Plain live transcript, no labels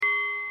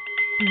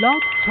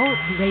Blog Talk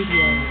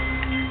Radio.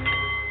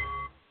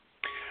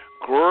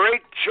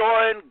 Great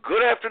joy and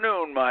good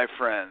afternoon, my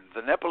friend.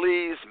 The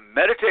Nepalese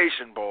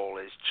Meditation Bowl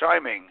is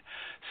chiming,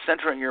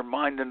 centering your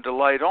mind and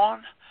delight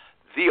on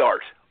The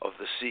Art of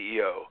the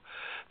CEO,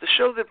 the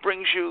show that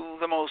brings you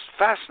the most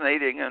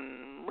fascinating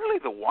and really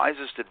the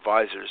wisest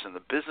advisors in the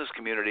business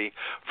community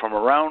from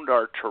around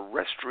our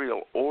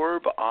terrestrial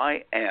orb.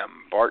 I am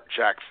Bart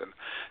Jackson,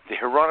 the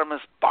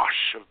Hieronymus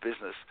Bosch of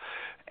business.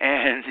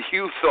 And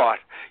you thought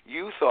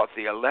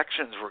the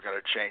elections were going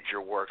to change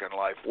your work and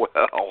life.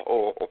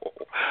 Well,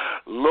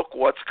 look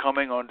what's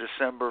coming on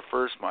December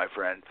 1st, my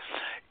friend.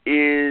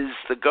 Is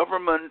the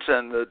government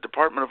and the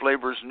Department of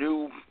Labor's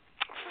new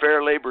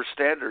Fair Labor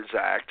Standards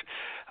Act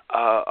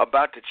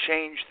about to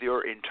change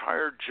your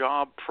entire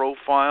job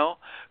profile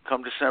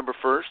come December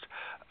 1st?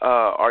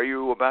 Are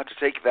you about to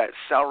take that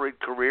salaried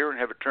career and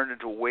have it turned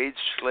into a wage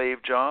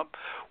slave job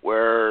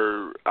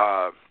where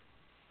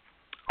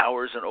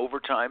hours and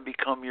overtime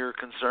become your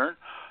concern?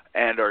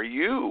 And are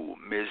you,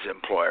 Ms.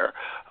 Employer,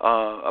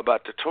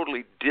 about to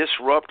totally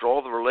disrupt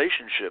all the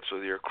relationships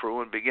with your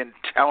crew and begin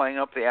tallying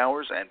up the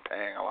hours and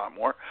paying a lot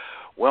more?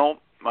 Well,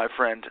 my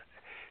friend,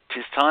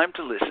 'tis time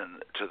to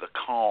listen to the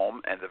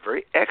calm and the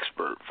very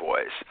expert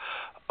voice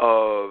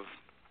of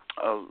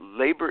a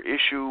labor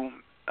issue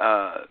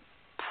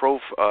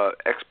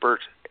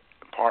expert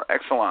par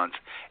excellence,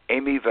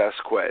 Amy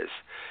Vazquez.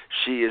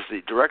 She is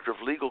the Director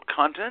of Legal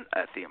Content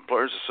at the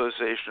Employers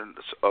Association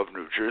of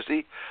New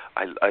Jersey.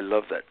 I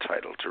love that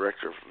title,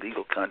 Director of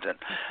Legal Content.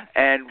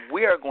 And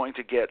we are going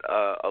to get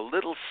a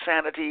little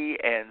sanity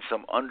and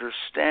some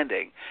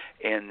understanding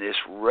in this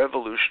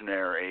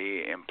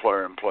revolutionary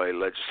employer-employee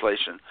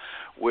legislation,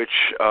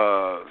 which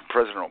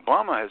President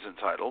Obama has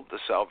entitled The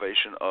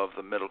Salvation of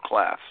the Middle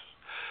Class.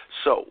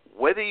 So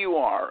whether you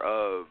are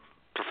a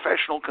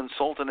professional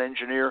consultant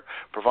engineer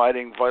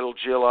providing vital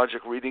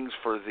geologic readings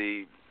for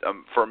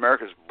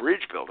America's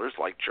bridge builders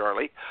like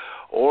Charlie,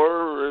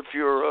 or if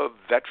you're a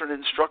veteran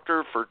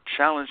instructor for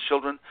challenged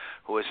children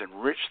who has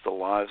enriched the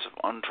lives of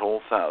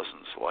untold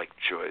thousands like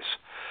Joyce,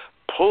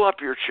 pull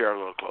up your chair a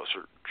little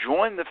closer,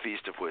 join the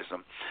Feast of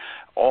Wisdom,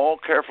 all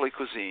carefully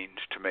cuisined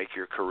to make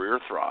your career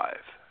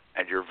thrive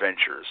and your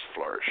ventures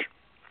flourish.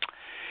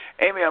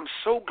 Amy, I'm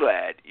so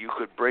glad you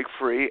could break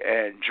free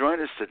and join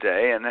us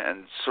today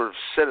and sort of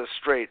set us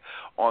straight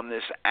on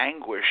this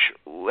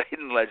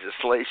anguish-laden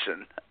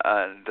legislation.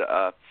 And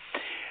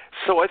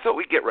so I thought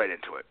we'd get right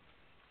into it.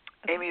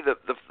 Amy,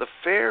 the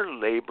Fair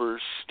Labor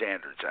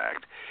Standards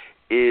Act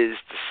is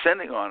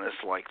descending on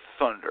us like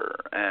thunder.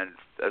 And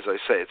as I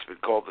say, it's been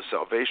called the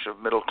salvation of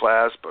middle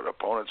class, but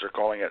opponents are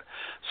calling it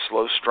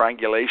slow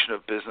strangulation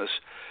of business.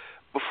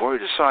 Before we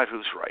decide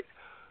who's right,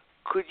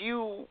 could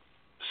you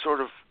sort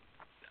of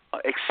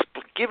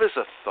give us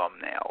a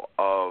thumbnail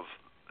of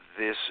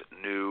this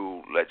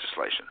new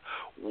legislation?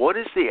 What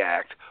is the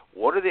act?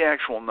 What are the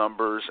actual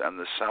numbers and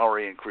the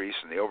salary increase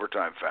and the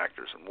overtime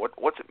factors? And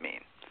what's it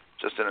mean,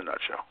 just in a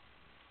nutshell?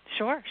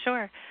 Sure.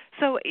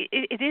 So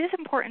it is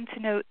important to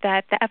note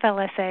that the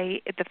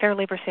FLSA, the Fair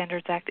Labor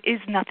Standards Act, is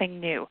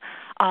nothing new.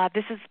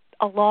 This is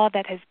a law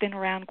that has been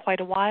around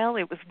quite a while.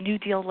 It was New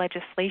Deal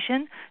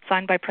legislation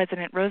signed by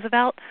President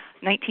Roosevelt,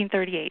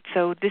 1938.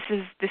 So this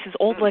is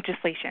old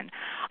legislation.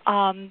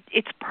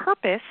 Its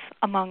purpose,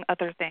 among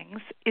other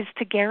things, is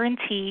to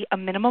guarantee a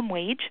minimum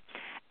wage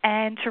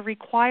and to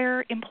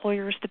require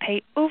employers to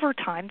pay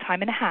overtime,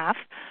 time and a half,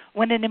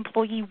 when an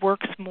employee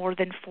works more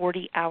than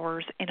 40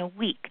 hours in a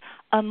week,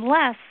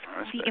 unless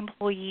the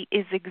employee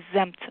is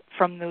exempt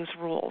from those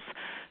rules.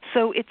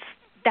 So it's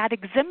that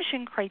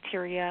exemption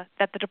criteria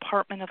that the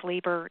Department of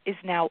Labor is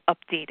now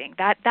updating.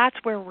 That's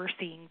where we're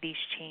seeing these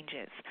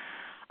changes.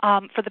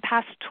 For the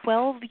past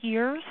 12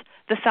 years,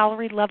 the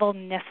salary level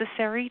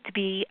necessary to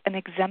be an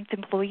exempt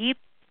employee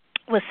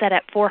was set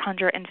at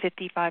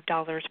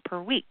 $455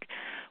 per week.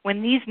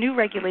 When these new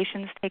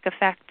regulations take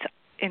effect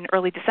in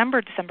early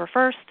December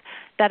 1st,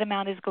 that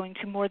amount is going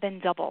to more than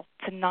double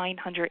to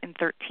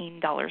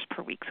 $913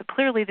 per week. So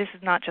clearly this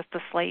is not just a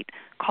slight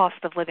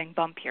cost of living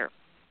bump here.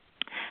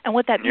 And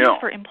what that means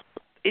for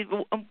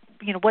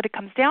what it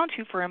comes down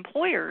to for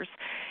employers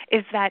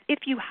is that if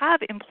you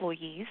have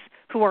employees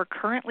who are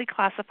currently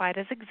classified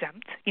as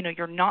exempt,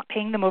 you're not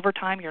paying them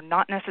overtime, you're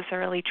not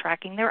necessarily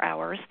tracking their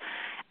hours,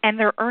 and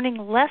they're earning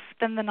less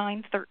than the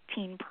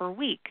 $913 per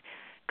week,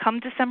 come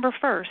December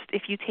 1st,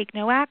 if you take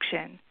no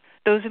action,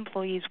 those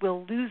employees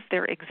will lose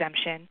their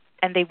exemption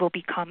and they will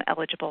become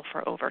eligible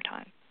for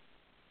overtime.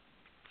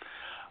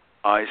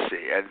 I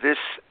see. And this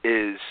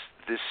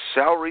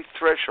salary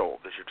threshold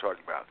that you're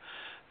talking about,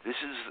 this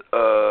is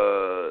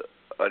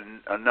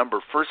a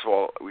number. First of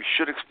all, we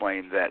should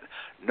explain that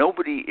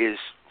nobody is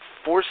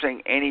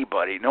forcing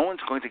anybody. No one's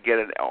going to get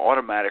an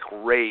automatic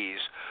raise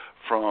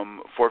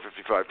from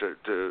 $455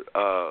 to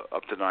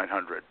up to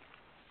 $900.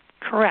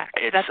 Correct.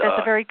 That's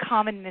a very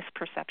common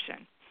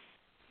misperception.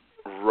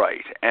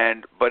 Right,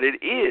 but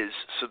it is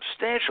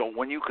substantial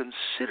when you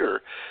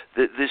consider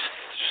that this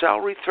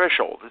salary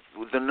threshold,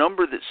 the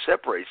number that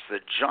separates the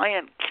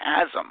giant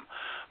chasm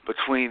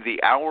between the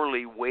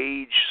hourly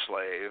wage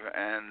slave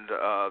and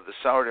the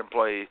salaried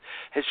employee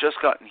has just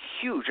gotten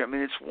huge. I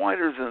mean, it's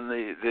wider than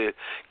the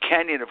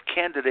canyon of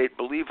candidate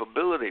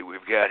believability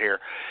we've got here.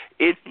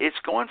 It's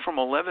going from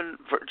 11,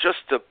 just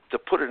to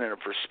put it in a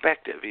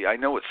perspective, I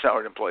know it's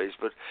salaried employees,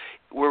 but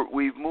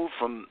we've moved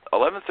from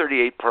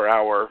 $11.38 per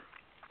hour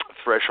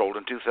threshold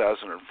in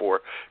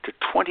 2004 to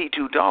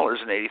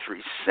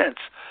 $22.83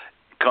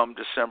 come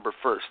December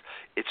 1st.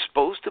 It's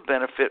supposed to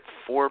benefit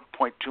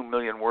 4.2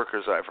 million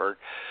workers, I've heard.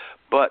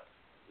 But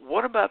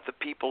what about the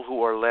people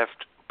who are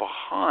left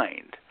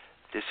behind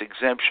this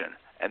exemption?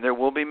 And there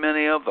will be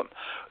many of them.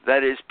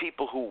 That is,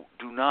 people who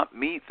do not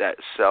meet that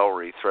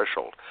salary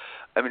threshold.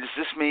 I mean, does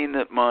this mean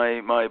that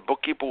my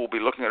bookkeeper will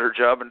be looking at her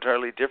job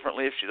entirely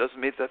differently if she doesn't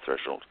meet that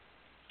threshold?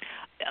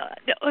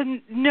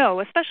 No,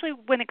 especially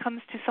when it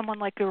comes to someone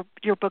like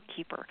your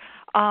bookkeeper.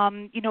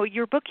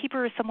 Your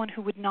bookkeeper is someone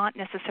who would not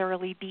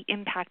necessarily be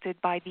impacted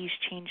by these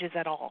changes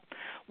at all.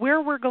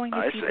 Where we're going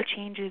to see the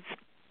changes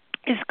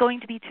is going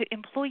to be to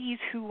employees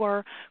who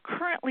are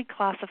currently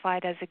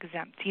classified as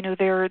exempt.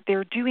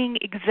 They're doing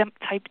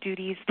exempt type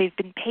duties. They've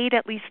been paid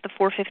at least the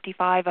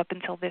 $4.55 up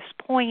until this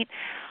point,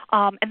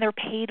 and they're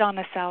paid on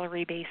a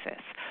salary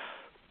basis.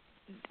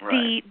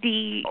 Right.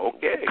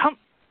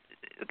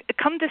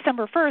 Come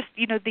December 1st,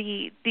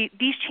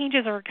 these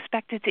changes are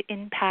expected to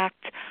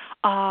impact.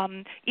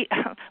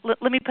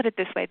 Let me put it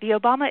this way: the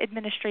Obama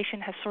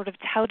administration has sort of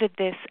touted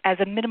this as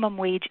a minimum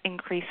wage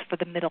increase for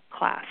the middle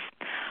class.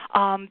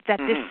 That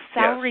this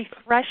salary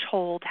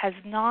threshold has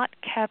not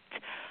kept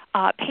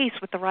pace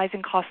with the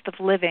rising cost of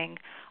living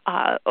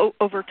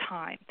over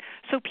time.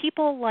 So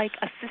people like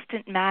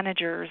assistant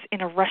managers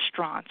in a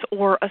restaurant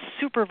or a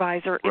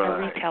supervisor in a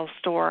retail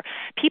store,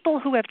 people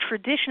who have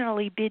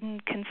traditionally been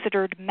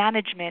considered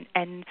management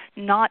and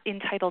not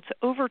entitled to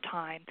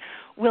overtime,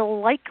 will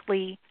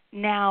likely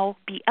now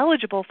be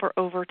eligible for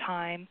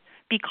overtime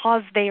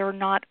because they are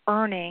not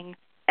earning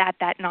at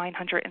that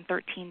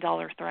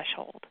 $913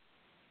 threshold.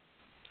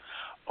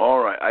 All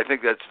right. I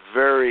think that's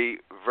very,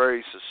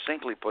 very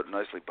succinctly put,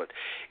 nicely put.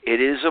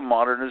 It is a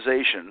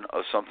modernization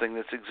of something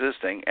that's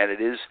existing, and it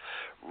is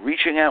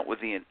reaching out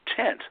with the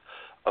intent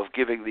of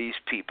giving these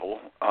people,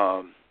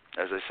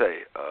 as I say,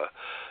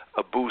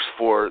 a boost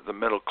for the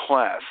middle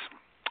class.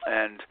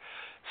 And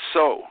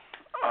so,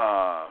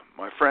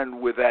 my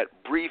friend, with that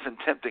brief and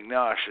tempting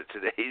nosh at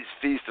today's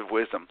Feast of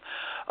Wisdom,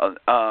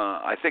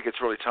 I think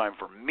it's really time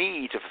for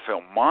me to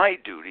fulfill my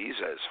duties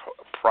as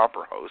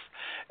proper host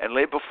and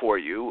lay before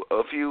you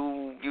a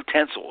few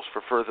utensils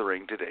for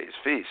furthering today's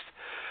feast.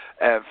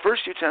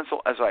 First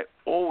utensil, as I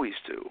always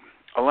do,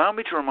 allow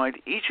me to remind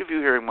each of you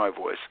hearing my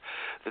voice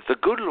that the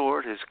good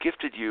Lord has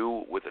gifted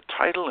you with the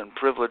title and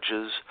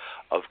privileges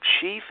of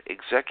Chief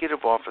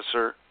Executive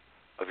Officer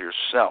of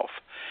yourself.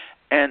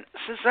 And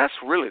since that's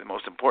really the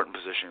most important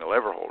position you'll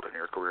ever hold in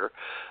your career,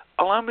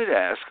 allow me to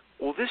ask,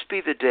 will this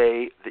be the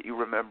day that you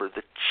remember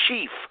the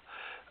chief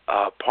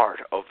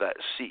part of that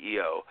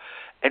CEO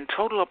and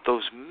total up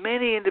those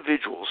many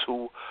individuals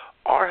who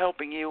are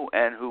helping you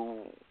and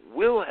who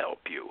will help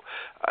you?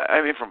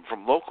 I mean,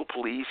 from local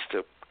police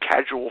to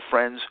casual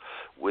friends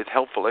with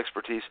helpful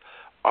expertise.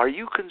 Are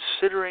you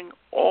considering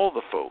all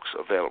the folks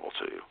available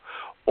to you?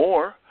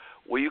 Or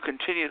will you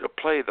continue to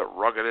play the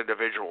rugged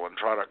individual and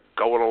try to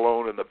go it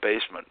alone in the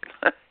basement?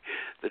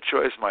 The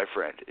choice, my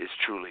friend, is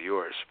truly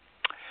yours.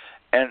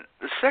 And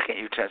the second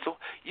utensil,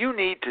 you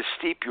need to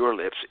steep your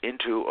lips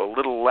into a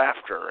little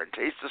laughter and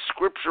taste the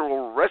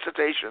scriptural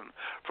recitation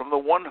from the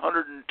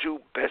 102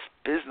 Best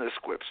Business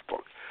Quips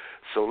book.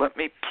 So let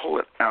me pull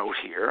it out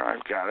here.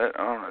 I've got it.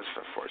 Oh, that's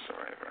for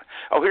sorry.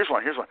 Oh, here's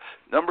one.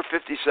 Number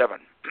 57.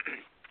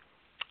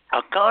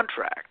 A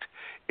contract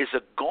is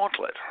a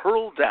gauntlet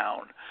hurled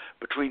down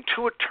between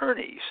two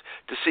attorneys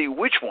to see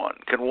which one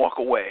can walk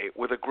away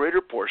with a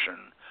greater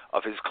portion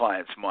of his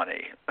client's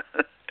money.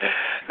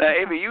 Now,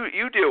 Amy,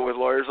 you deal with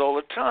lawyers all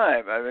the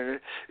time. I mean,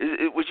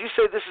 would you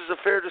say this is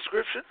a fair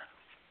description?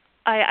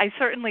 I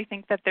certainly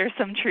think that there's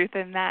some truth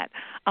in that.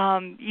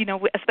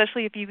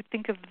 Especially if you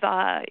think of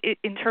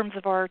in terms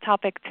of our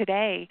topic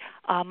today,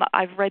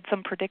 I've read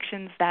some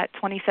predictions that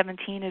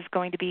 2017 is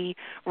going to be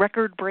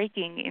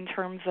record-breaking in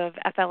terms of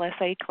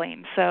FLSA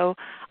claims. So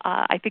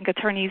I think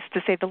attorneys,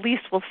 to say the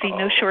least, will see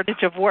no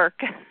shortage of work.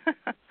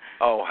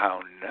 Oh, how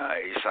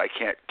nice. I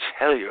can't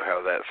tell you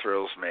how that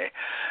thrills me.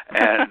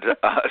 And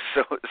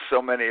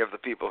so many of the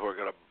people who are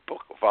going to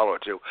follow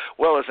it too.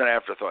 Well, as an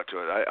afterthought to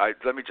it,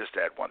 let me just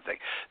add one thing.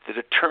 That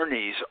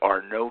attorneys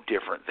are no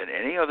different than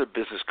any other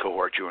business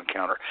cohort you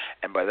encounter.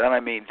 And by that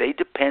I mean they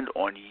depend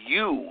on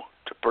you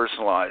to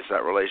personalize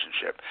that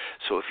relationship.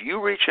 So if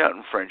you reach out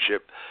in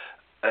friendship,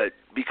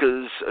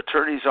 because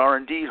attorneys are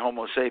indeed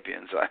homo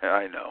sapiens,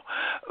 I know,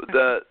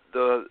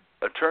 the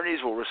attorneys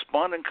will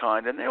respond in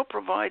kind, and they'll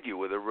provide you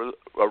with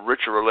a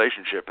richer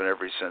relationship in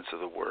every sense of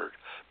the word.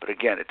 But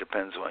again, it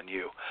depends on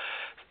you.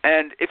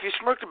 And if you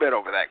smirked a bit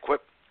over that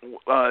quip,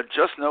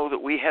 just know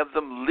that we have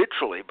them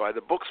literally by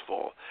the books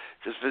full.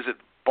 Just visit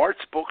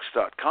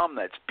bartsbooks.com,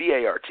 that's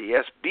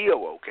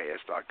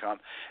BARTSBOOKS.com,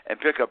 and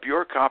pick up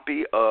your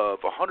copy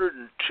of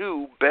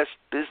 102 Best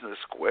Business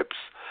Quips,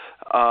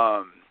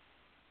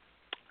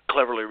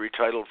 cleverly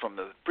retitled from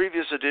the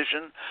previous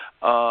edition,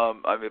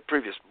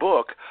 previous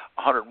book,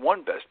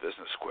 101 Best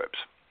Business Quips.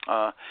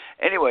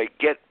 Anyway,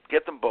 get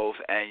them both,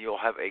 and you'll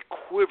have a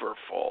quiver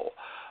full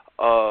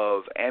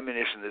of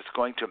ammunition that's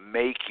going to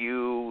make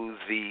you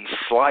the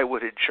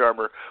sly-witted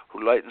charmer who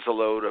lightens the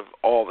load of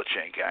all the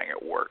chain gang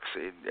at work.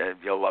 See, and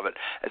you'll love it.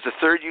 As a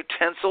third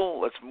utensil,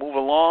 let's move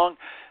along.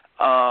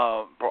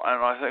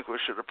 And I think we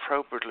should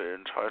appropriately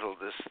entitle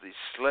this "The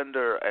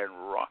Slender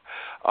and Rock,"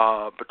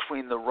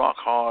 between the rock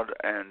hard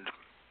and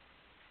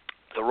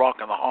the rock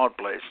and the hard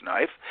place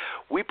knife.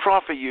 We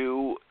proffer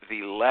you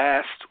the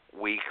last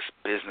week's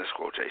business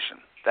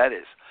quotation. That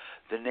is,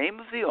 the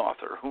name of the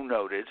author who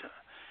noted,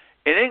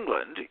 "In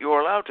England, you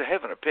are allowed to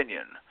have an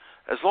opinion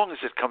as long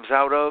as it comes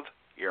out of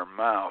your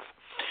mouth,"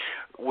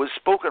 was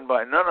spoken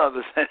by none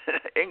other than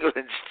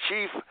England's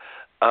chief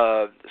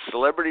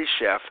celebrity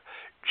chef,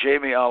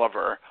 Jamie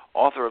Oliver,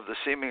 author of the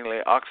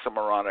seemingly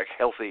oxymoronic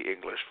Healthy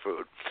English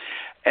Food.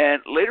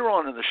 And later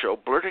on in the show,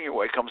 blurting your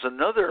way comes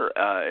another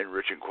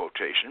enriching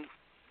quotation.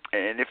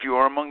 And if you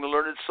are among the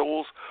learned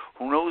souls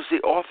who knows the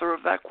author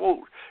of that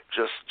quote,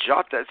 just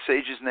jot that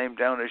sage's name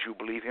down as you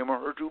believe him or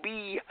her to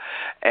be,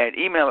 and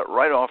email it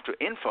right off to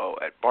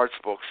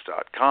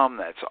info@bartsbooks.com.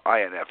 That's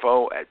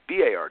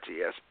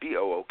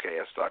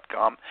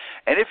info@bartsbooks.com.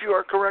 And if you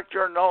are correct,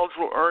 your knowledge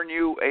will earn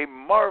you a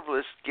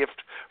marvelous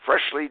gift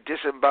freshly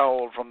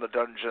disemboweled from the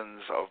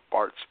dungeons of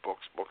Bart's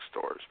Books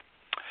bookstores.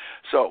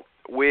 So,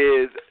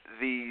 with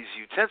these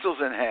utensils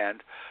in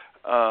hand,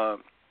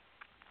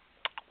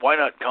 why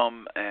not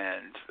come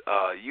and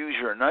use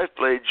your knife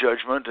blade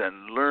judgment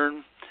and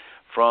learn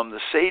from the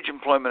sage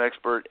employment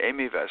expert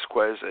Amy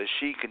Vazquez as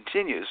she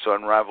continues to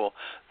unravel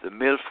the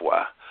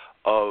millefeuille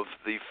of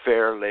the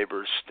Fair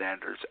Labor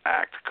Standards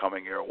Act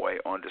coming your way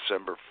on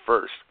December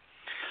 1st.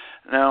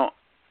 Now,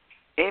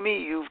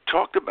 Amy, you've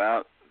talked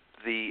about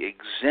the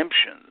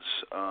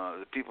exemptions,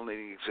 the people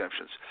needing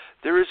exemptions.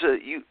 There is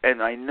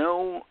and I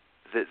know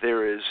that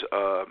there is,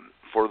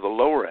 for the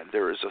lower end,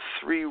 there is a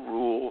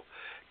 3-rule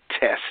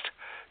test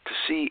to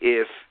see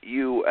if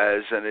you,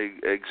 as an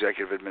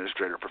executive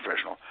administrator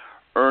professional,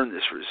 earn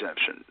this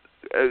exemption.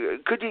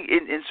 Could you,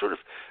 in sort of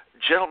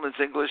gentleman's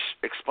English,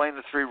 explain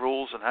the 3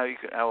 rules and how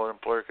an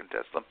employer can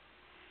test them?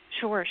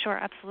 Sure,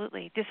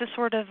 absolutely. This is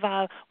sort of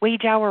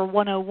wage hour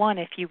 101,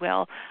 if you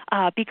will,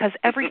 because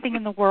everything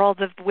in the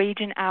world of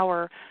wage and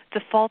hour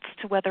defaults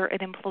to whether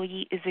an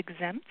employee is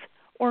exempt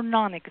or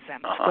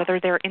non-exempt, whether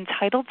they're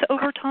entitled to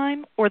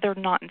overtime or they're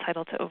not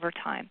entitled to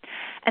overtime.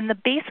 And the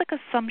basic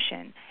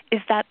assumption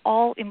is that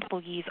all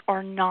employees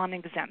are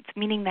non-exempt,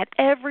 meaning that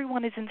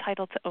everyone is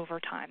entitled to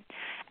overtime.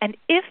 And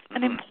if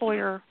an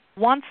employer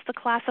wants to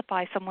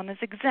classify someone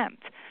as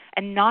exempt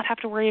and not have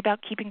to worry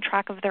about keeping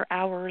track of their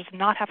hours,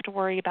 not have to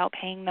worry about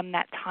paying them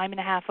that time and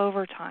a half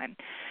overtime,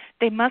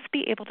 they must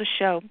be able to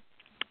show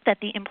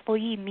that the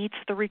employee meets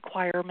the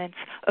requirements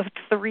of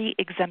 3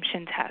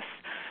 exemption tests.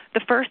 The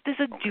first is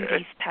a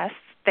duties test.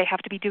 They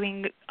have to be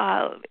doing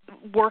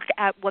work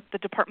at what the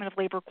Department of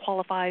Labor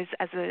qualifies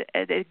as an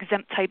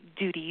exempt type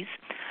duties.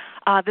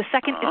 The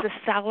second is a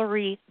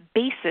salary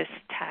basis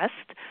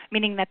test,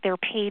 meaning that they're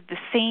paid the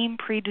same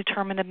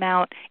predetermined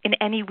amount in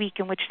any week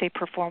in which they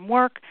perform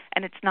work,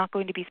 and it's not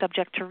going to be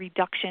subject to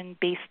reduction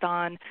based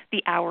on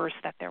the hours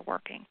that they're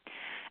working.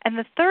 And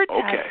the third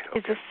test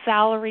is a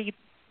salary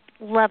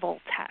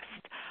level test.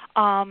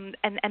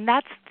 And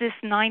that's this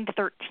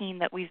 913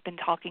 that we've been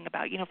talking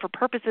about. You know, for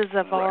purposes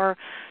of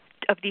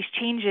of these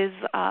changes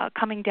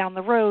coming down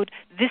the road,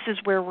 this is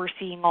where we're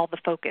seeing all the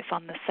focus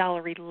on the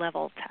salary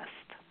level test.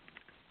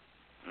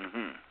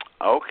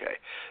 Okay,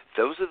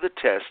 those are the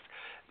tests.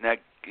 Now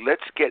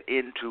let's get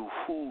into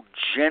who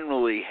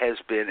generally has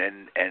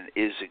been and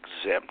is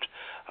exempt.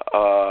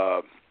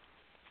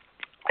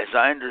 As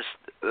I understand,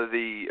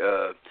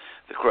 the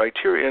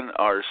criterion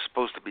are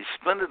supposed to be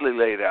splendidly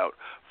laid out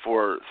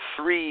for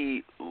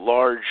 3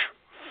 large,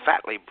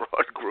 fatly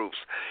broad groups: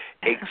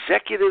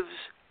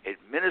 executives,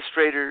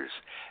 administrators,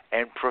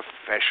 and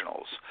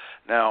professionals.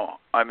 Now,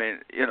 I mean,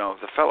 you know,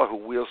 the fellow who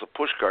wheels a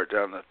pushcart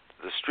down the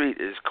street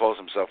calls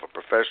himself a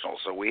professional.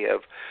 So we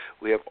have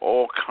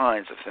all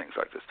kinds of things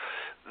like this.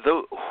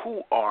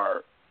 Who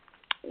are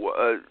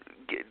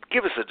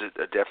give us a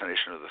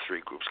definition of the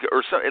 3 groups,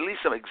 or at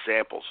least some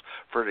examples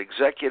for an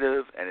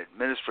executive, an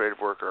administrative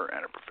worker,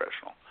 and a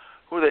professional.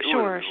 Who are they?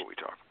 Sure. Who are we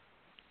talking?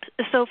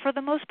 So for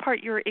the most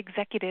part, your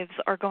executives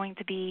are going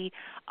to be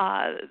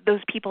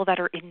those people that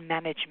are in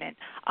management.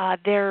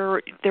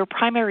 Their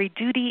primary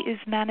duty is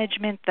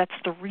management. That's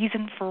the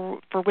reason for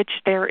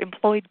which they're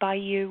employed by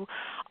you.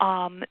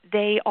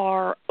 They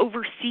are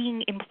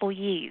overseeing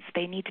employees.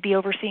 They need to be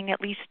overseeing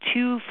at least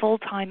 2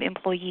 full-time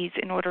employees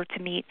in order to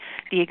meet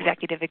the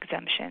executive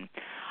exemption.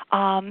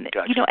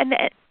 Gotcha. You know,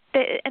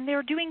 And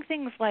they're doing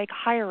things like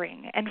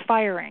hiring and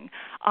firing,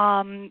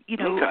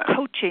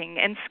 coaching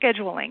and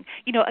scheduling.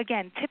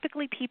 Again,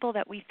 typically people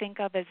that we think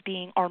of as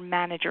being our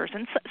managers,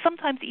 and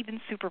sometimes even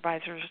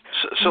supervisors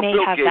so may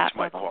Bill have Gates that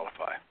might level.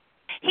 qualify.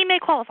 He may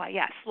qualify,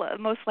 yes.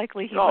 Most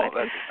likely he would. Oh,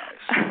 that'd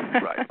be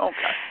nice. Right,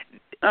 okay.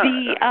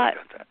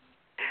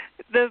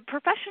 The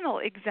professional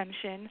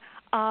exemption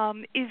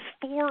is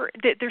for,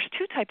 there's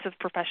two types of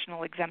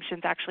professional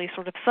exemptions, actually,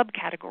 sort of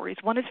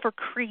subcategories. One is for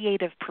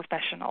creative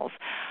professionals.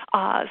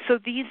 So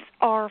these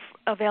are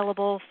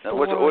available for...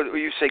 When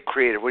you say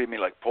creative, what do you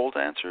mean, like pole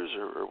dancers,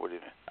 or what do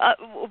you mean?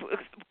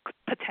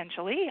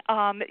 Potentially.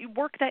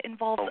 Work that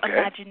involves Okay.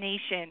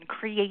 imagination,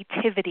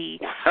 creativity.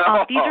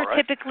 These are right.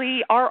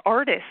 typically our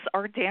artists,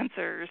 our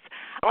dancers.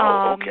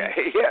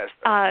 Okay, yes.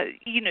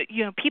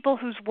 People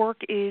whose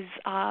work is,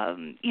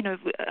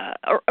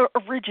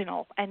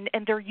 original, and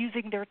they're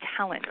using their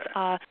talent.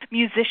 Okay.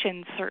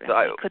 Musicians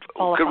certainly could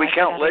qualify. Could we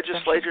count for that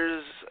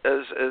legislators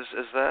as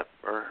that,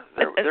 or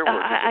their work is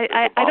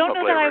I don't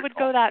know that I would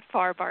go that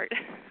far, Bart.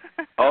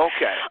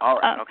 Okay, all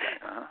right, okay.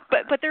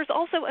 But there's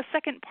also a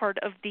second part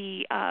of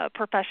the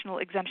professional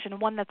exemption,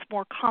 one that's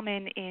more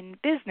common in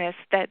business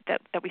that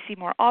we see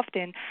more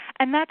often,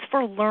 and that's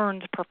for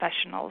learned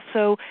professionals.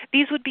 So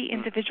these would be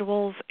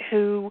individuals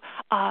who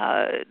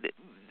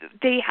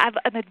they have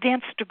an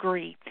advanced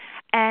degree,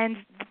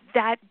 and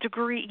that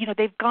degree,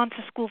 they've gone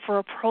to school for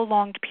a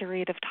prolonged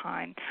period of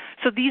time.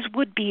 So these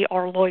would be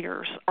our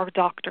lawyers, our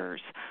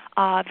doctors,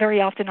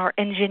 very often our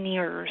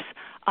engineers,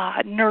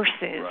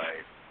 nurses.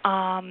 Right.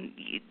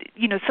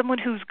 Someone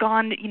who's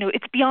gone,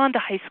 it's beyond a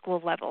high school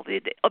level.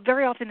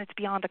 Very often it's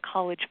beyond a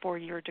college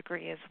 4-year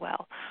degree as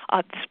well,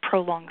 this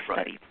prolonged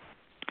study.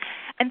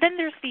 And then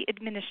there's the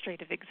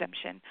administrative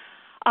exemption.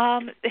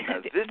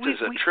 This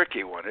is a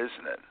tricky one,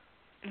 isn't it?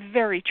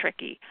 Very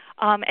tricky.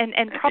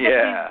 And probably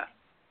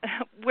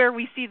where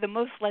we see the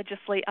most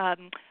litigation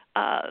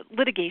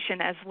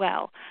as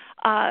well.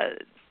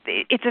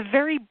 It's a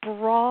very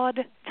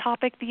broad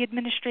topic, the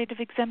administrative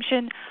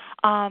exemption.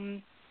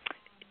 And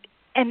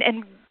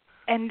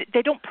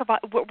they don't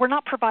provide. We're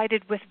not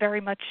provided with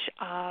very much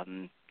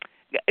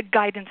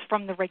guidance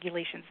from the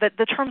regulations.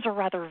 The terms are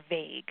rather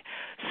vague.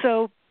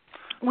 So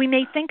we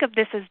may think of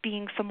this as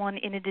being someone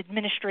in an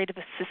administrative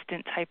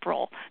assistant type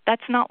role.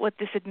 That's not what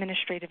this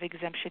administrative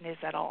exemption is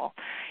at all.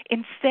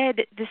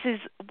 Instead, this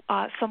is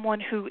someone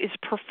who is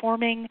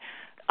performing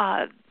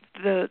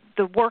the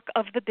work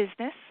of the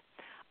business.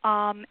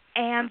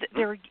 And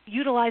they're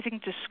utilizing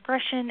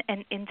discretion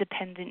and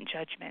independent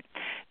judgment.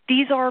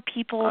 These are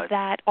people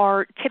that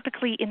are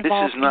typically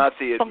involved. This is not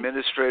the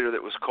administrator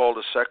that was called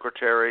a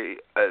secretary.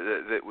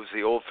 That was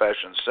the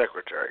old-fashioned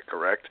secretary,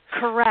 correct?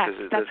 Correct.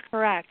 That's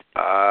correct.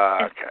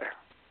 Okay.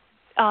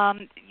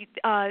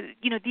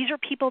 These are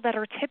people that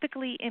are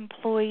typically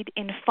employed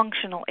in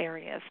functional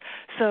areas.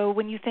 So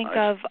when you think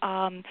of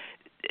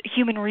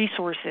human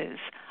resources,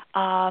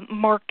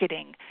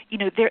 marketing,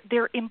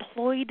 they're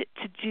employed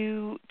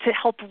to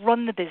help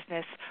run the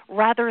business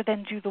rather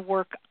than do the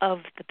work of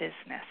the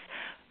business.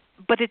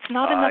 But it's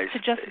not enough to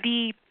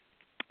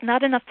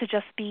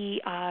just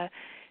be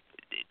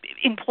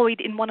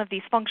employed in one of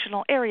these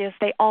functional areas.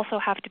 They also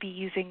have to be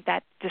using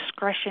that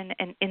discretion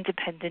and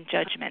independent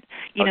judgment.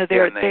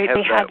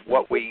 They have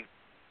what we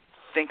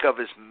think of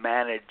as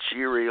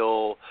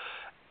managerial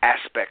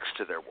aspects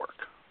to their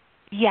work.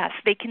 Yes,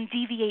 they can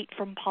deviate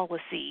from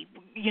policy,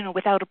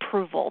 without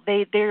approval.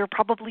 They're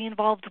probably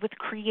involved with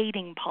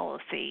creating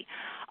policy.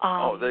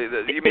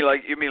 You mean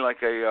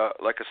like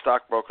a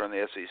stockbroker in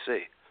the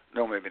SEC?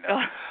 No, maybe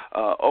not.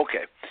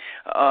 Okay.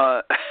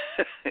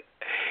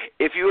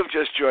 If you have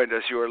just joined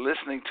us, you are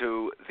listening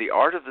to The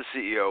Art of the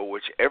CEO,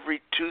 which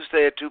every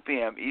Tuesday at 2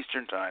 p.m.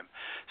 Eastern Time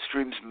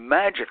streams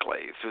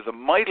magically through the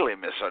mightily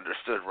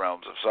misunderstood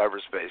realms of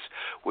cyberspace,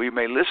 where you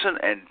may listen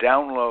and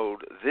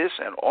download this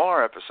and all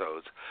our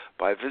episodes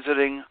by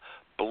visiting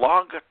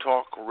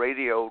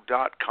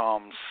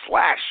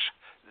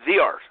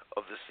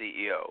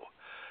blogtalkradio.com/theartoftheceo.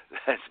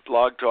 That's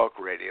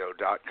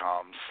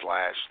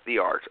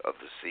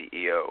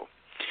blogtalkradio.com/theartoftheceo.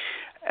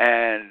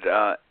 And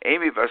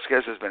Amy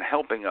Vazquez has been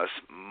helping us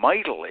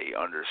mightily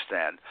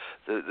understand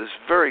this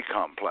very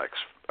complex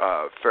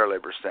Fair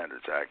Labor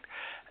Standards Act.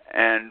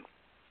 And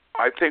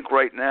I think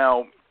right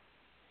now,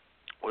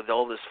 with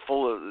all this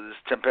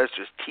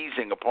tempestuous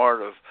teasing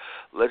apart of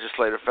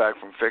legislative fact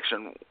from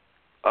fiction,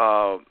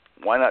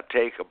 why not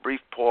take a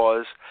brief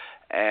pause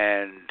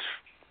and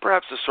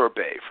perhaps a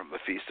sorbet from the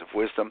Feast of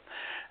Wisdom,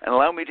 and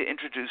allow me to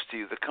introduce to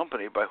you the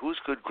company by whose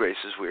good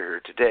graces we're here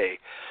today.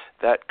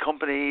 That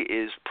company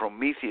is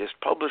Prometheus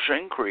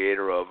Publishing,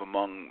 creator of,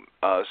 among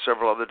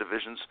several other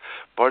divisions,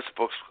 Bart's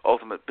Books,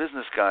 Ultimate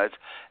Business Guides.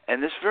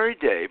 And this very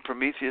day,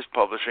 Prometheus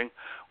Publishing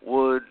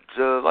would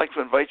like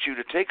to invite you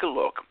to take a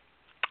look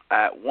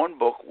at one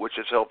book which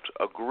has helped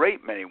a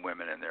great many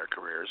women in their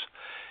careers,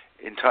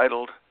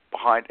 entitled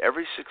Behind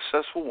Every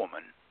Successful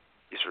Woman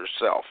is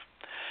Herself.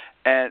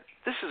 And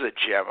this is a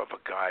gem of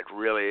a guide,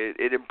 really.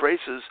 It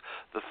embraces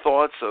the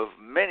thoughts of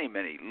many,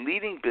 many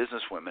leading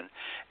businesswomen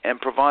and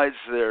provides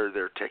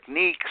their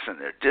techniques and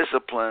their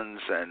disciplines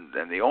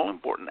and the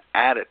all-important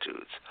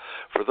attitudes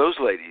for those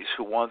ladies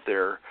who want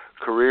their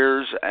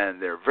careers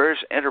and their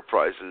various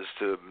enterprises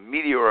to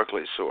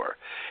meteorically soar.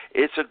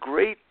 It's a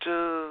great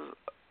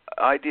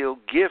ideal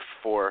gift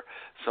for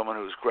someone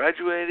who's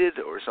graduated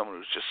or someone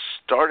who's just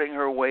starting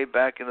her way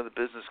back into the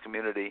business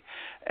community.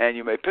 And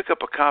you may pick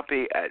up a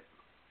copy at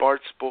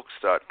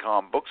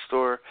bartsbooks.com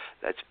bookstore.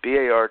 That's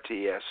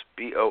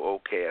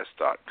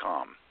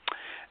BARTSBOOKS.com.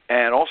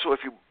 And also,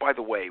 if you, by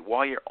the way,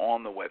 while you're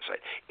on the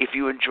website, if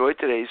you enjoyed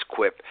today's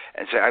quip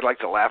and say, I'd like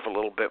to laugh a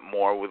little bit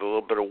more with a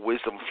little bit of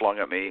wisdom flung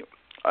at me,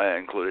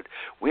 included,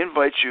 we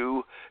invite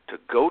you to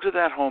go to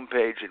that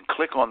homepage and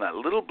click on that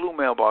little blue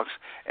mailbox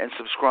and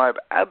subscribe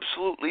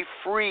absolutely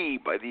free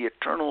by the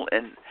eternal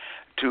and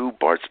to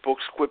Bart's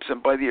Books, Quips,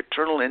 and by the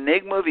eternal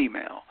enigma of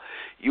email.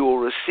 You will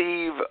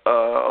receive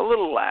a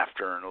little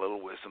laughter and a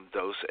little wisdom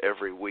dose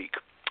every week.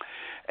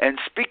 And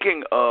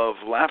speaking of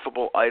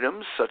laughable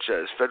items such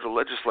as federal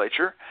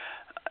legislature,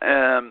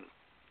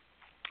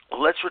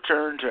 let's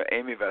return to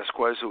Amy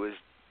Vazquez, who is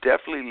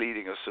definitely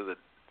leading us to the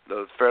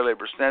Fair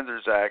Labor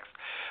Standards Act,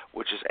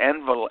 which is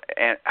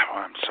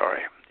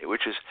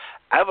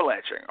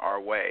avalanching our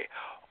way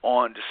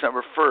on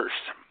December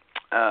 1st,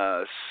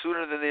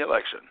 sooner than the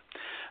election.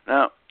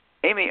 Now,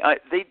 Amy,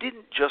 they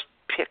didn't just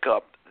pick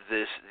up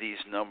these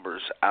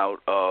numbers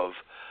out of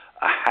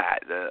a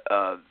hat,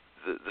 the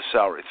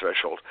salary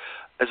threshold.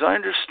 As I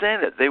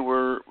understand it, they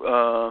were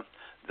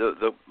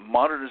the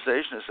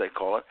modernization, as they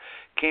call it,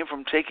 came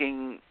from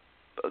taking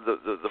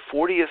the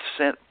 40th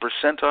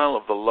percentile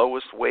of the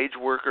lowest wage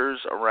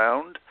workers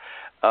around,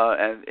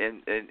 and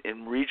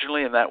in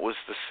regionally, and that was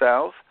the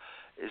South.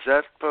 Is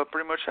that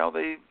pretty much how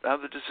the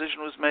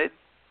decision was made?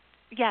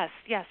 Yes,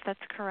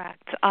 that's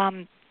correct.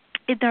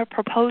 In their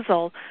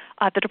proposal,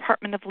 the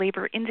Department of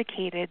Labor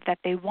indicated that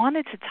they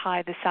wanted to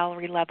tie the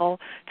salary level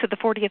to the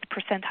 40th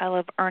percentile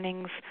of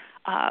earnings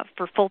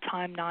for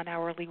full-time,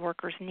 non-hourly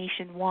workers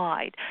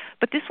nationwide.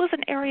 But this was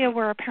an area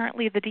where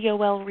apparently the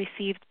DOL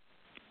received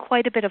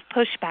quite a bit of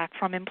pushback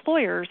from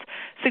employers,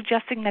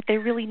 suggesting that they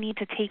really need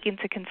to take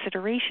into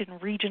consideration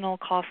regional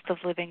cost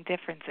of living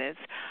differences.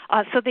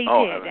 So they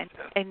did,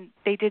 and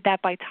they did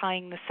that by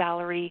tying the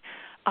salary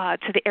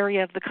to the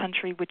area of the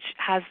country which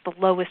has the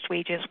lowest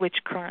wages,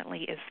 which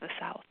currently is the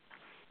South.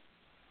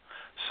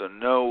 So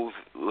know,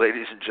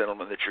 ladies and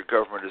gentlemen, that your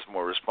government is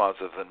more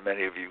responsive than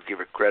many of you give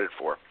it credit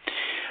for.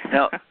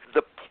 Now,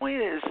 the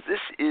point is,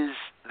 this isn't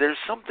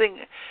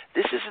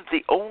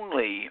the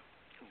only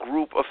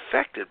group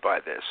affected by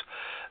this.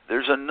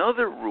 There's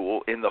another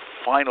rule in the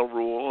final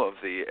rule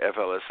of the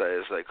FLSA,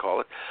 as they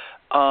call it.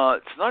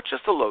 It's not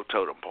just the low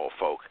totem pole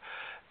folk.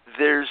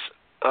 There's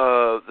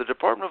the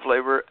Department of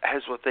Labor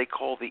has what they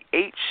call the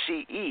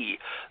HCE,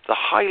 the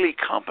highly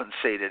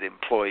compensated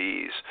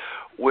employees,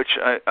 which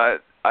I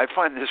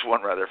find this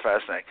one rather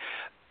fascinating.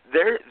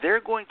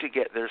 They're going to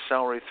get their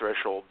salary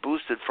threshold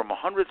boosted from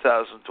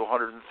 $100,000 to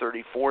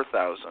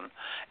 $134,000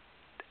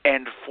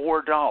 and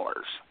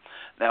 $4.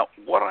 Now,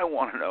 what I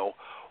want to know,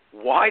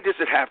 why does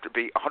it have to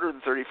be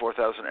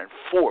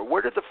 $134,004?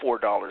 Where did the $4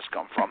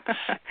 come from?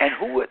 And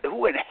who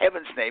in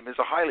heaven's name is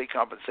a highly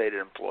compensated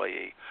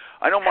employee?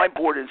 I know my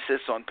board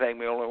insists on paying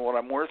me only what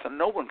I'm worth, and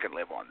no one can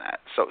live on that.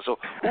 So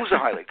who's a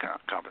highly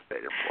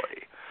compensated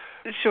employee?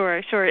 Sure.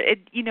 I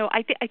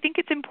think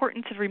it's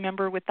important to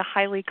remember with the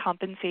highly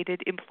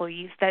compensated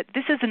employees that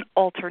this is an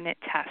alternate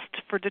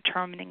test for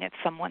determining if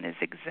someone is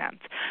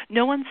exempt.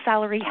 No one's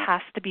salary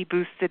has to be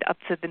boosted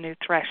up to the new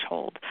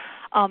threshold.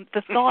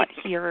 The thought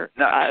here,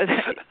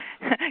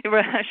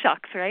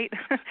 shucks, right?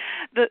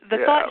 The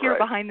thought here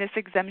behind this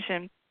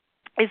exemption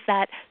is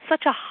that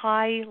such a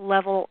high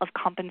level of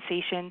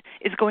compensation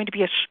is going to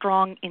be a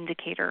strong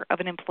indicator of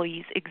an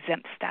employee's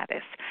exempt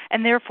status,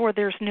 and therefore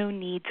there's no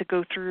need to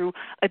go through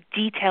a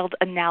detailed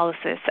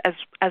analysis as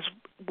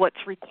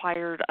what's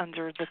required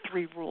under the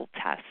 3-rule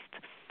test.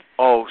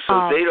 Oh,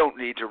 so they don't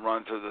need to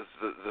run through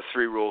the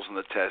 3 rules in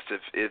the test.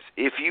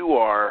 If you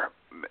are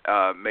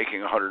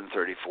making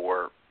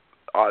 134,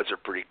 odds are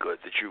pretty good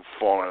that you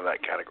fall into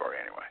that category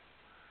anyway.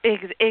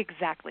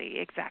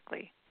 Exactly.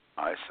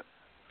 I see.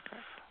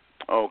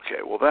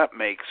 Okay, well that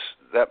makes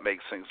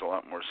things a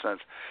lot more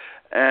sense.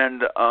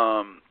 And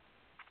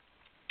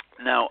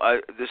now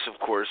this, of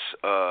course,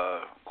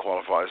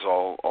 qualifies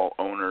all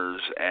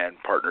owners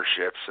and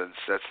partnerships and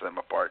sets them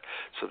apart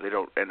so they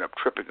don't end up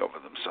tripping over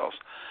themselves.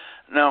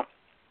 Now,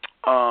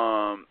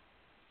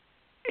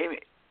 Amy,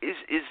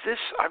 is this?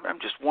 I'm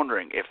just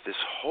wondering if this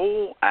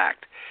whole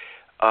act.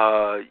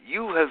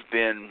 You have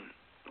been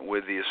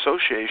with the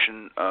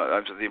association,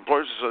 the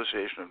Employers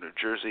Association of New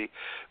Jersey,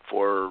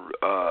 for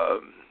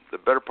the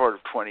better part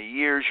of 20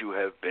 years. You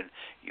have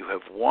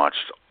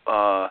watched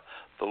the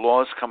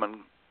laws come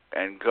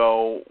and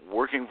go,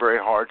 working very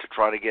hard to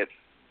try to get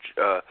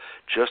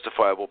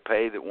justifiable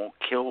pay that won't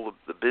kill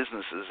the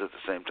businesses at the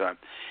same time.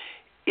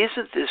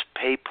 isn't this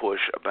pay push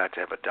about to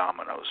have a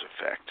dominoes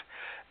effect?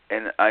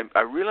 And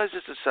I realize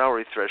it's a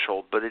salary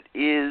threshold, but it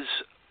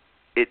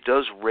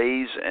does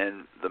raise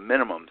the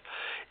minimum.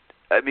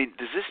 I mean,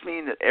 does this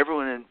mean that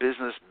everyone in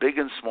business, big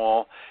and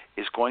small,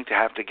 is going to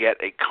have to get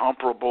a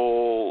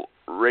comparable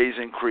raise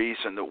increase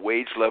and the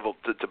wage level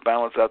to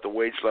balance out the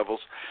wage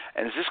levels?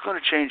 And is this going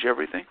to change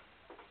everything?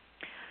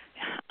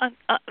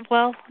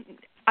 Well,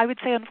 I would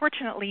say,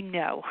 unfortunately,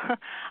 no.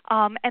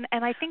 And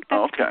I think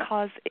that's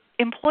because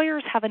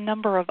employers have a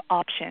number of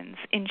options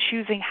in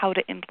choosing how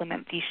to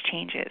implement these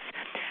changes.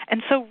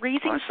 And so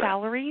raising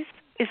salaries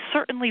is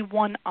certainly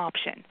one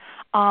option.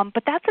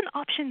 But that's an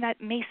option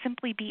that may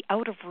simply be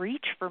out of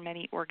reach for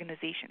many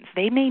organizations.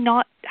 They may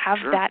not have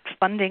that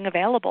funding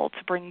available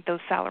to bring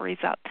those salaries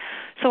up.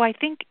 So I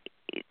think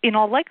in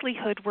all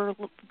likelihood, we're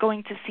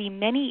going to see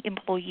many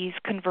employees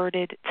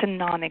converted to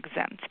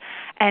non-exempt.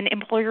 And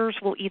employers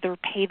will either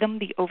pay them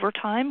the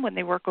overtime when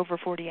they work over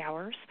 40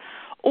 hours,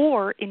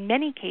 or in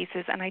many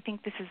cases, and I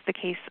think this is the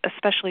case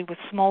especially with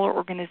smaller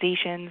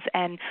organizations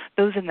and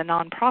those in the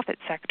nonprofit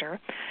sector,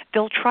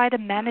 they'll try to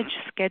manage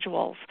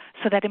schedules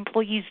so that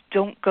employees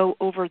don't go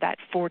over that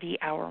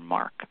 40-hour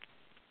mark.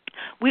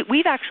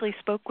 We've actually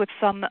spoke with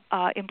some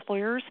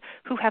employers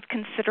who have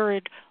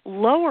considered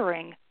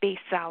lowering base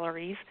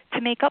salaries to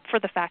make up for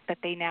the fact that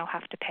they now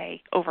have to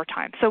pay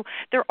overtime. So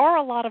there are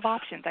a lot of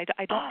options.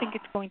 I don't think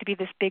it's going to be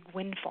this big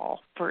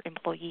windfall for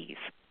employees.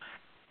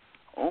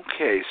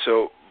 Okay,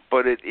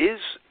 but it is,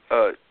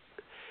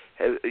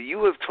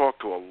 you have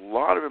talked to a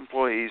lot of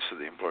employees of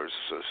the Employers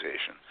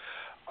Association.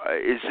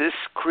 Is this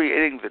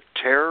creating the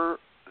terror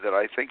that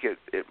I think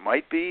it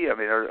might be? I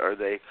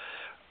mean,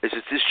 is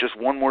this just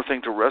one more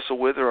thing to wrestle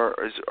with, or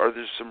are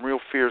there some real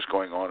fears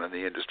going on in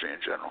the industry in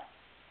general?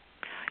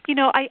 You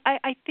know,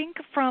 I think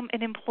from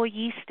an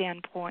employee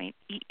standpoint,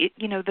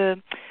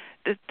 the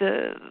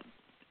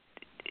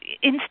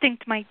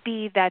instinct might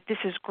be that this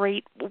is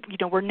great,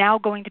 we're now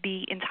going to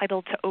be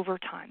entitled to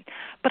overtime.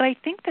 But I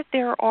think that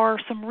there are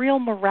some real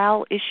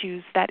morale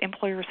issues that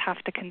employers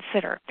have to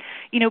consider.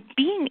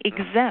 Being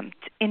exempt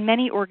in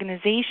many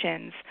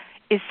organizations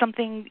is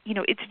something,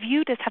 it's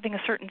viewed as having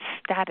a certain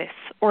status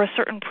or a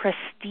certain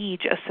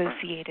prestige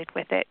associated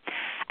with it.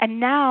 And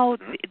now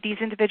these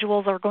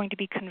individuals are going to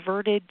be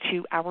converted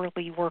to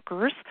hourly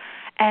workers,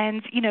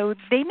 and,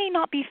 they may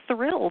not be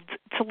thrilled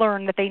to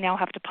learn that they now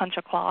have to punch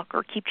a clock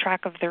or keep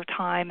track of their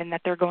time and that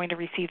they're going to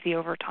receive the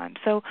overtime.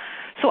 So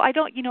I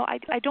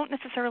don't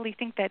necessarily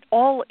think that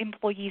all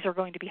employees are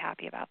going to be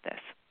happy about this.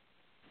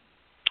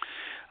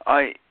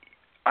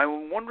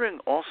 I'm wondering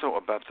also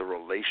about the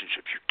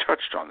relationships. You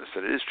touched on this,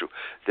 that it is true.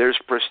 There's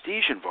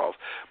prestige involved,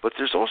 but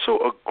there's also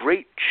a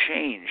great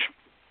change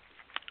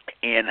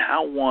in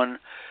how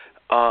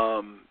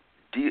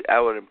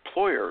how an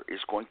employer is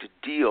going to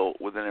deal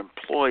with an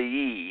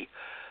employee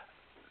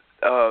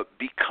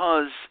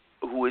because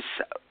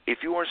if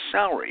you are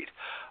salaried,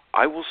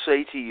 I will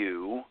say to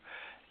you,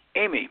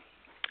 Amy,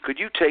 could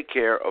you take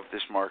care of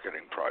this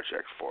marketing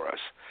project for us?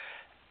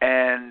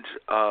 And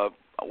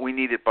we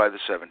need it by the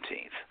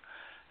 17th.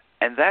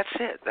 And that's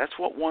it. That's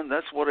what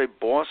a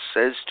boss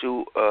says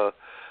to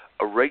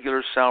a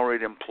regular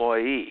salaried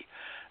employee.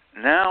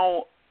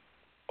 Now,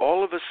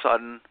 all of a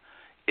sudden,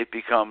 it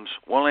becomes,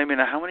 well, I mean,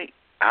 how many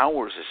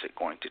hours is it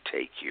going to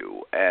take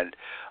you? And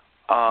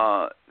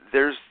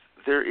there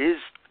is.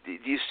 Do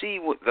you see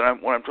what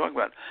I'm talking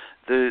about?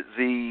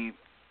 The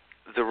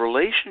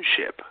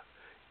relationship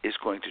is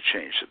going to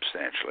change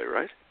substantially,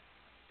 right?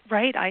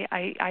 Right,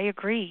 I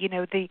agree.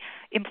 The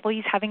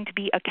employees having to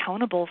be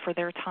accountable for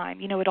their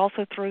time. It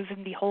also throws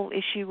in the whole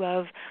issue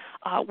of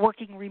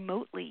working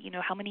remotely.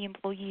 How many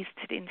employees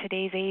in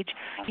today's age,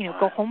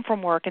 go home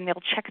from work and they'll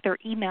check their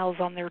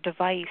emails on their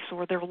device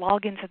or they'll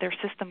log into their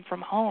system from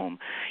home.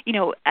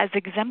 As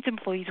exempt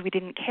employees, we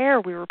didn't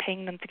care. We were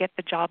paying them to get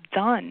the job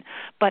done.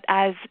 But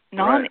as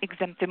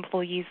non-exempt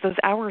employees, those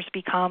hours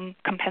become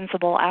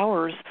compensable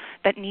hours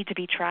that need to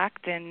be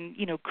tracked and,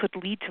 could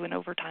lead to an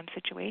overtime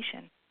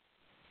situation.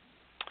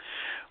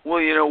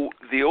 Well,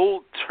 the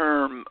old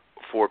term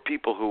for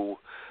people who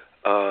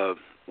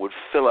would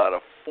fill out a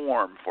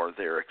form for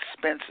their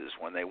expenses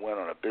when they went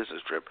on a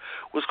business trip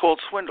was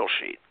called swindle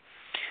sheet.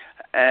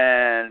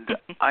 And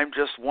I'm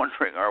just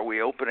wondering, are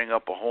we opening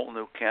up a whole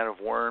new can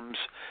of worms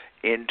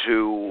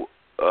into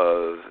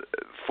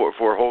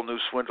for whole new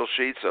swindle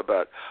sheets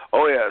about,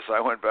 oh yes, I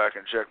went back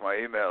and checked my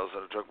emails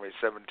and it took me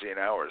 17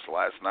 hours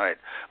last night,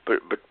 but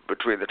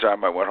between the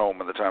time I went home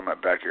and the time I'm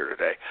back here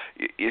today.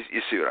 You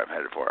see what I'm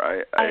headed for.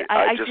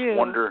 I just do.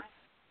 wonder.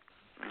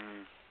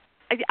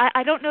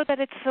 I don't know that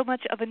it's so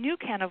much of a new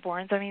can of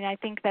worms. I mean, I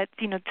think that,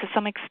 to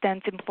some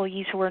extent,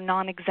 employees who are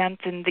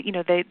non-exempt and,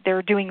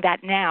 they're doing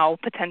that now,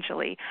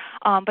 potentially.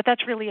 But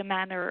that's really a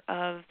matter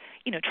of,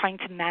 trying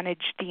to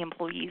manage the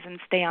employees and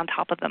stay on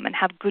top of them and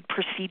have good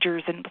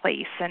procedures in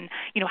place and,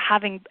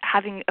 having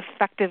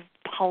effective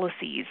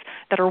policies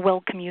that are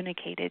well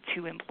communicated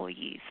to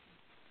employees.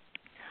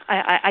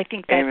 I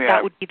think that Amy,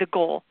 that would be the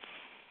goal.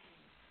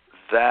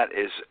 That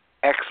is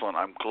Excellent.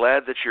 I'm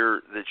glad that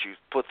you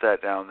put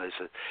that down.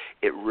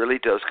 It really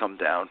does come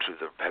down to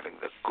having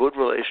the good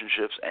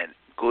relationships and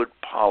good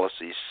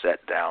policies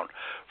set down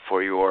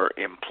for your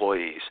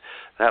employees.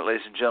 That,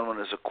 ladies and gentlemen,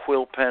 is a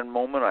quill pen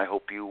moment. I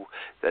hope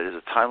that is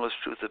a timeless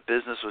truth of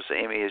business, as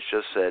Amy has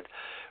just said.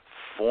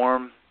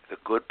 Form the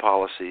good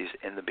policies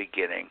in the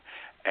beginning,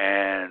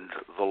 and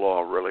the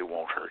law really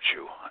won't hurt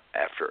you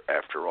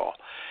after all.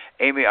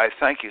 Amy, I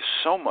thank you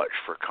so much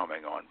for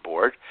coming on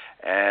board,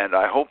 and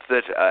I hope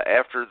that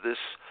after this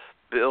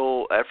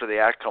bill, after the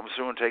act comes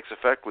through and takes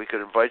effect, we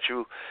could invite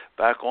you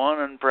back on,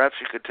 and perhaps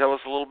you could tell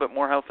us a little bit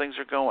more how things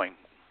are going.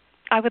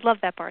 I would love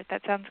that, Bart.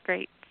 That sounds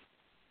great.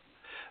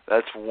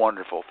 That's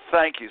wonderful.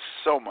 Thank you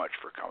so much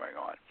for coming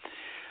on.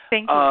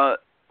 Thank you.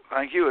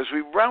 Thank you. As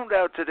we round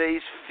out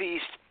today's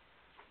feast,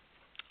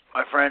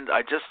 my friend,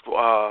 I just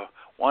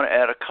want to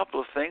add a couple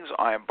of things.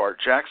 I am Bart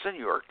Jackson,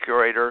 your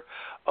curator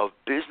of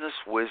business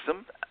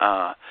wisdom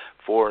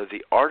for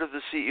the Art of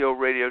the CEO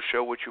radio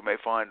show, which you may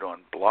find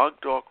on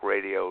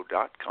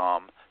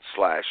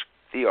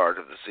blogtalkradio.com/The Art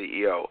of the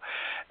CEO.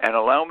 And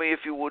allow me,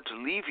 if you would, to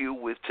leave you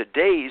with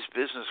today's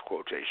business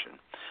quotation.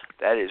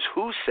 That is,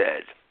 who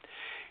said,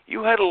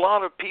 "You had a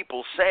lot of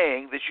people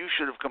saying that you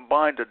should have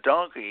combined a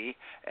donkey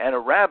and a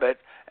rabbit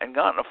and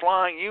gotten a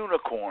flying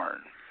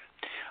unicorn."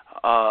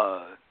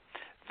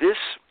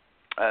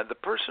 The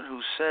person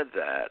who said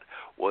that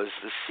was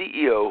the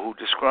CEO who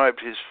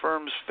described his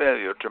firm's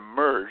failure to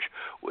merge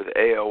with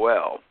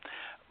AOL.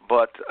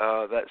 But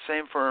that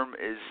same firm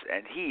is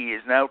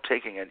now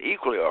taking an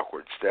equally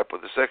awkward step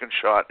with a second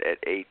shot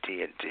at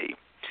AT&T.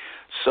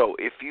 So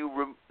if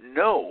you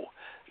know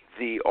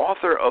the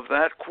author of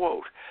that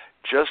quote,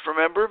 just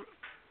remember,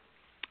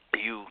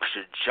 you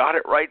should jot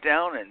it right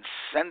down and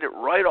send it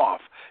right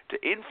off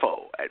to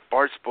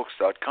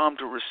info@bartsbooks.com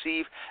to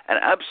receive an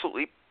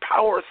absolutely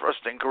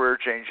power-thrusting,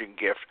 career-changing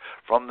gift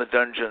from the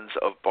dungeons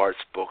of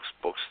Bart's Books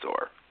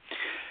bookstore.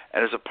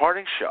 And as a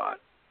parting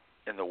shot,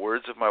 in the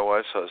words of my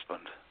wife's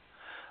husband,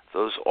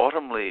 those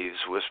autumn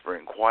leaves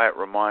whispering quiet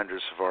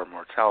reminders of our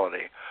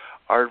mortality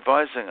are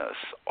advising us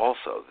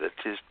also that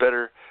 'tis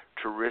better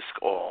to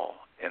risk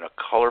all in a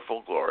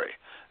colorful glory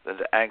than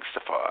to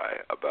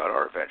angstify about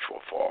our eventual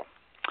fall.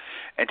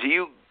 And to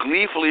you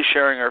gleefully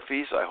sharing our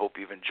feast, I hope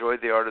you've enjoyed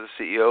the Art of the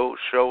CEO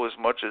show as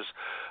much as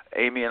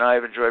Amy and I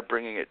have enjoyed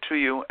bringing it to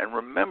you. And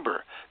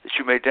remember that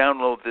you may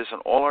download this and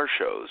all our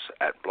shows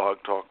at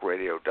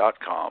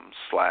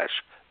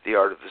blogtalkradio.com/The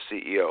Art of the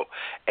CEO.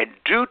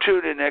 And do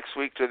tune in next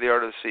week to The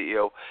Art of the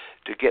CEO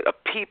to get a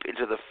peep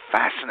into the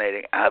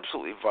fascinating,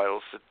 absolutely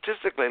vital,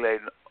 statistically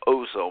laden,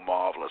 oh so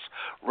marvelous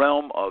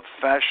realm of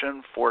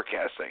fashion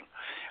forecasting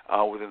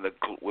with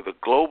a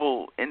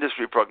global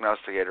industry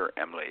prognosticator,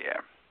 Emily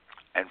Yeh.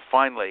 And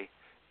finally,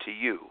 to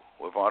you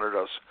who have honored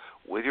us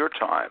with your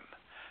time,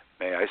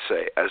 may I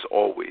say, as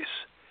always,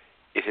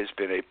 it has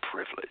been a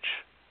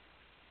privilege.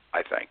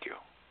 I thank you.